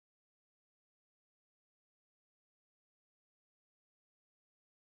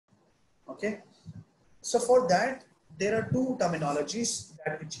Okay. So for that, there are two terminologies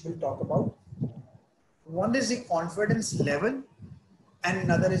that which we'll talk about. One is the confidence level and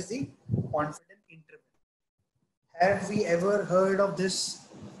another is the confidence interval. Have we ever heard of this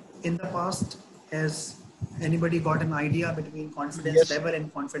in the past? Has anybody got an idea between confidence Yes. level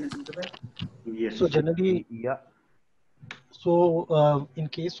and confidence interval? Yes. So generally, Yeah. so in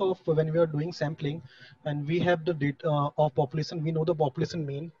case of when we are doing sampling and we have the data of population, we know the population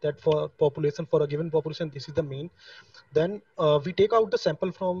mean, that for population, for a given population, this is the mean. Then we take out the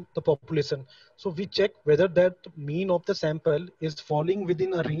sample from the population. So we check whether that mean of the sample is falling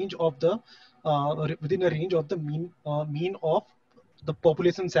within a range of the mean of the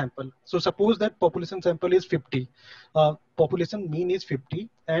population sample. So suppose that population sample is 50, population mean is 50,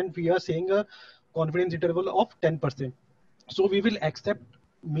 and we are saying a confidence interval of 10%. So we will accept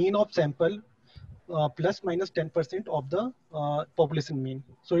mean of sample plus minus 10% of the population mean.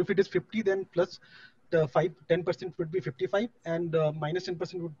 So if it is 50, then plus the 10% would be 55, and minus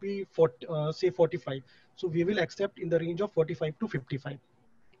 10% would be say 45. So we will accept in the range of 45 to 55.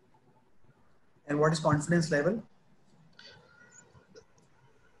 And what is confidence level?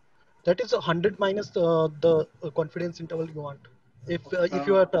 That is 100 minus the confidence interval you want. If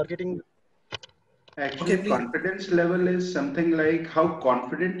you are targeting. Actually, Okay, please. confidence level is something like how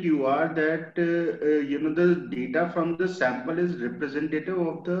confident you are that the data from the sample is representative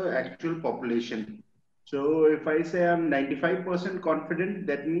of the actual population. So if I say I'm 95% confident,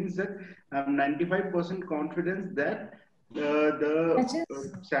 that means that I'm 95% confident that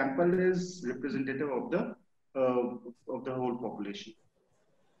the sample is representative of the whole population.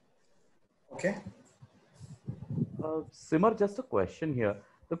 Okay. Simar, just a question here.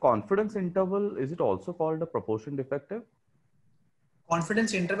 The confidence interval, is it also called a proportion defective?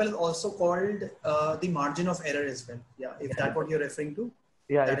 Confidence interval is also called the margin of error as well. Yeah, if that's what you're referring to.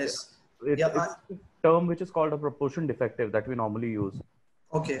 Yeah, it's a term which is called a proportion defective that we normally use.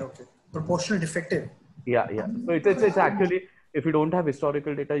 Okay. Proportional defective. Yeah. So it's actually, if you don't have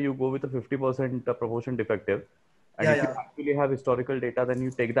historical data, you go with a 50% proportion defective. And if you actually have historical data, then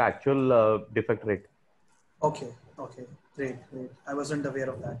you take the actual defect rate. Okay. Great. I wasn't aware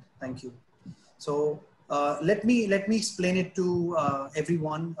of that. Thank you. So let me explain it to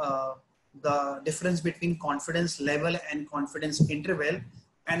everyone, the difference between confidence level and confidence interval,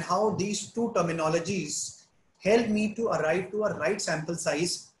 and how these two terminologies help me to arrive to a right sample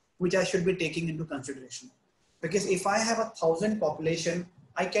size which I should be taking into consideration. Because if I have 1,000 population,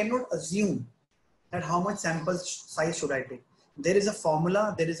 I cannot assume that how much sample size should I take. There is a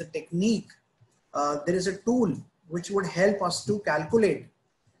formula, there is a technique, there is a tool which would help us to calculate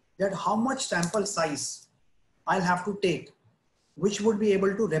that how much sample size I'll have to take, which would be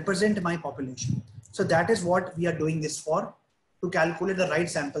able to represent my population. So that is what we are doing this for, to calculate the right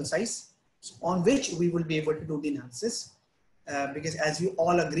sample size on which we will be able to do the analysis. Because as we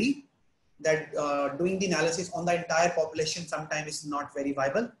all agree that doing the analysis on the entire population sometimes is not very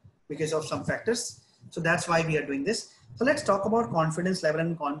viable because of some factors. So that's why we are doing this. So let's talk about confidence level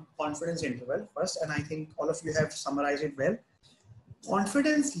and confidence interval first. And I think all of you have summarized it well.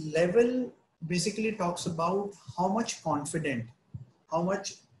 Confidence level basically talks about how much confident, how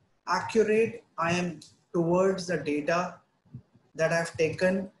much accurate I am towards the data that I've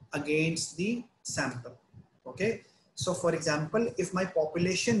taken against the sample. Okay. So for example, if my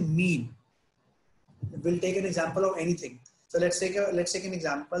population mean, we'll take an example of anything. So let's take an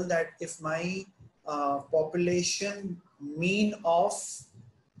example that if my population mean of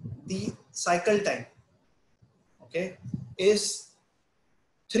the cycle time, okay, is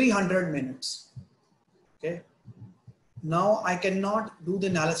 300 minutes. Okay. Now I cannot do the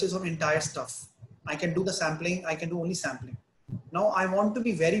analysis of entire stuff. I can do the sampling. I can do only sampling. Now I want to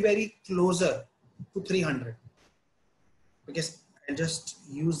be very, very closer to 300, because I'll just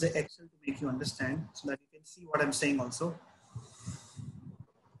use the Excel to make you understand so that you can see what I'm saying also.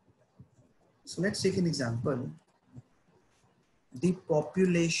 So let's take an example. The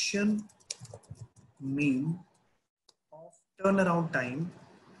population mean of turnaround time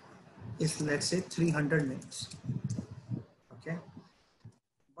is, let's say, 300 minutes. Okay.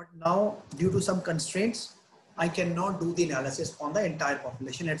 But now due to some constraints, I cannot do the analysis on the entire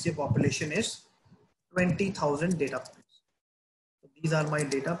population. Let's say population is 20,000 data points. So these are my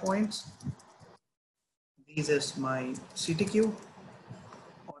data points. This is my CTQ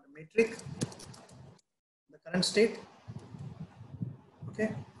or metric, the current state.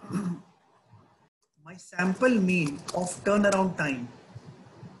 Okay. My sample mean of turnaround time.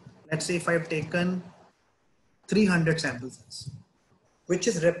 Let's say if I've taken 300 samples, which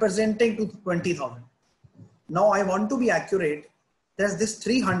is representing to 20,000. Now I want to be accurate. Does this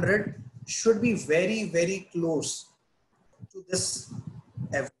 300 should be very, very close to this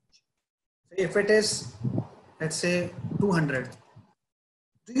average. So if it is, let's say 200,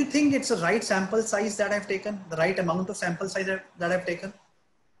 do you think it's the right sample size that I've taken, the right amount of sample size that I've taken?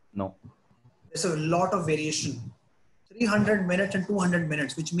 No. There's a lot of variation. 300 minutes and 200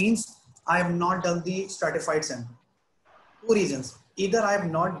 minutes, which means I have not done the stratified sampling. Two reasons. Either I have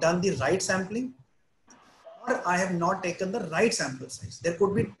not done the right sampling or I have not taken the right sample size. There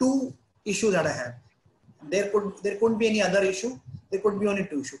could be two issues that I have. There couldn't be any other issue. There could be only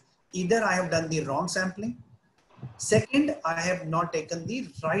two issues. Either I have done the wrong sampling. Second, I have not taken the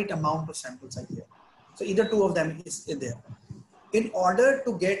right amount of sample size here. So either two of them is there. In order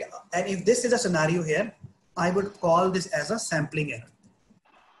to get, and if this is a scenario here, I would call this as a sampling error.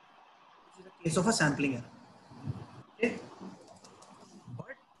 This is a case of a sampling error. Okay.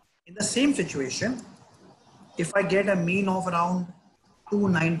 But in the same situation, if I get a mean of around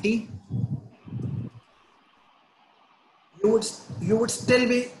 290, you would still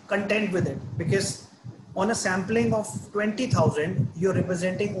be content with it, because on a sampling of 20,000, you're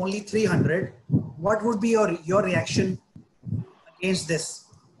representing only 300. What would be your reaction against this?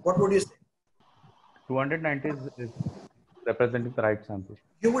 What would you say? 290 is representing the right sample.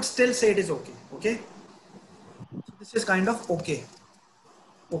 You would still say it is okay. Okay. So this is kind of okay.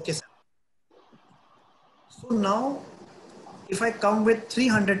 Okay. So now, if I come with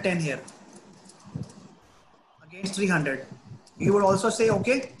 310 here against 300, you would also say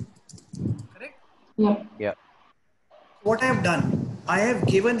okay. Correct? Yeah. Yeah. What I have done, I have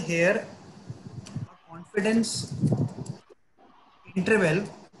given here a confidence interval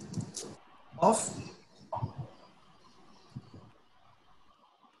of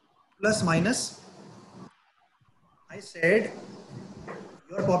plus minus. I said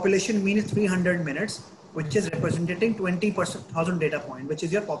your population mean is 300 minutes, which is representing 20,000 data point, which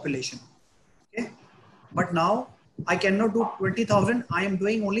is your population. Okay. But now I cannot do 20,000. I am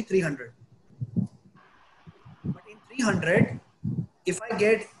doing only 300. But in 300, if I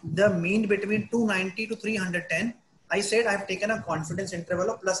get the mean between 290 to 310, I said I have taken a confidence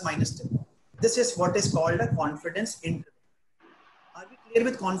interval of plus minus 10. This is what is called a confidence interval. Are we clear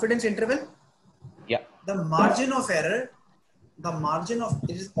with confidence interval? Yeah. The margin of error, it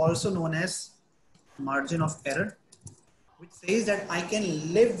is also known as margin of error, which says that I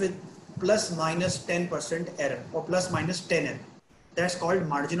can live with plus minus 10% error or plus minus 10 error. That's called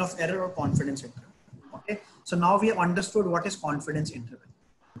margin of error or confidence interval. Okay. So now we have understood what is confidence interval.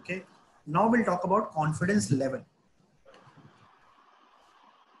 Okay. Now we'll talk about confidence level.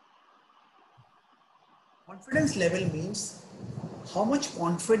 Confidence level means how much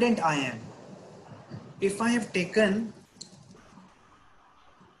confident I am. If I have taken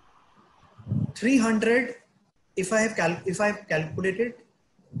 300, if I have calculated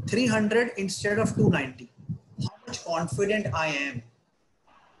 300 instead of 290, how much confident I am?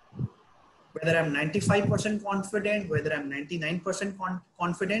 Whether I'm 95% confident, whether I'm 99%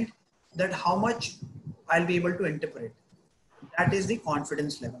 confident, that how much I'll be able to interpret. That is the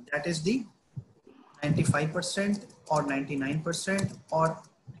confidence level. That is the 95% or 99% or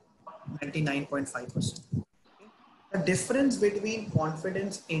 99.5%. The difference between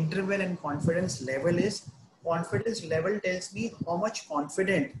confidence interval and confidence level is confidence level tells me how much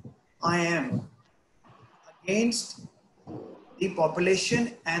confident I am against the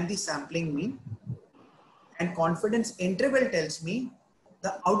population and the sampling mean, and confidence interval tells me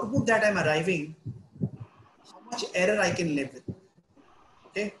the output that I'm arriving, how much error I can live with.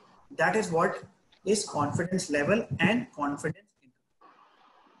 Okay, that is what is confidence level and confidence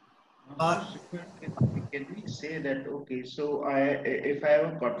interval. Can we say that, okay, so if I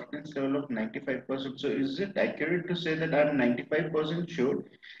have a confidence level of 95%, so is it accurate to say that I'm 95% sure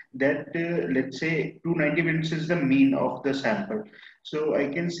that, let's say 290 minutes is the mean of the sample. So I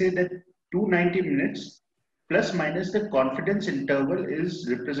can say that 290 minutes plus minus the confidence interval is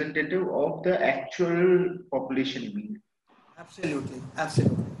representative of the actual population mean. Absolutely,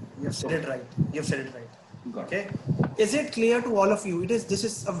 absolutely. You have said it right. You have said it right. Got Okay. Is it clear to all of you? This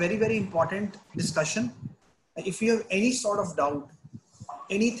is a very, very important discussion. If you have any sort of doubt,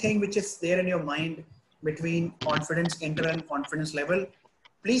 anything which is there in your mind between confidence interval and confidence level,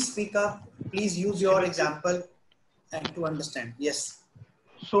 please speak up. Please use your example and to understand. Yes.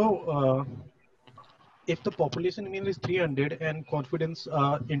 So, if the population mean is 300 and confidence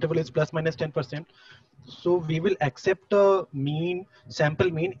interval is plus minus 10%, so we will accept a mean sample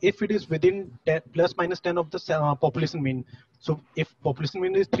mean if it is within 10, plus minus 10 of the population mean. So if population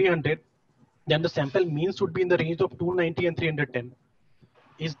mean is 300, then the sample mean should be in the range of 290 and 310.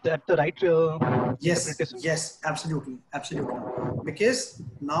 Is that the right Yes. interpretation? Yes. Absolutely. Absolutely. because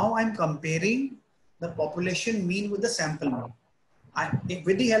now I'm comparing the population mean with the sample mean.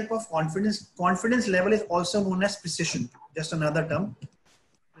 With the help of confidence level is also known as precision, just another term.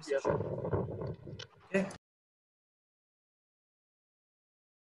 Precision.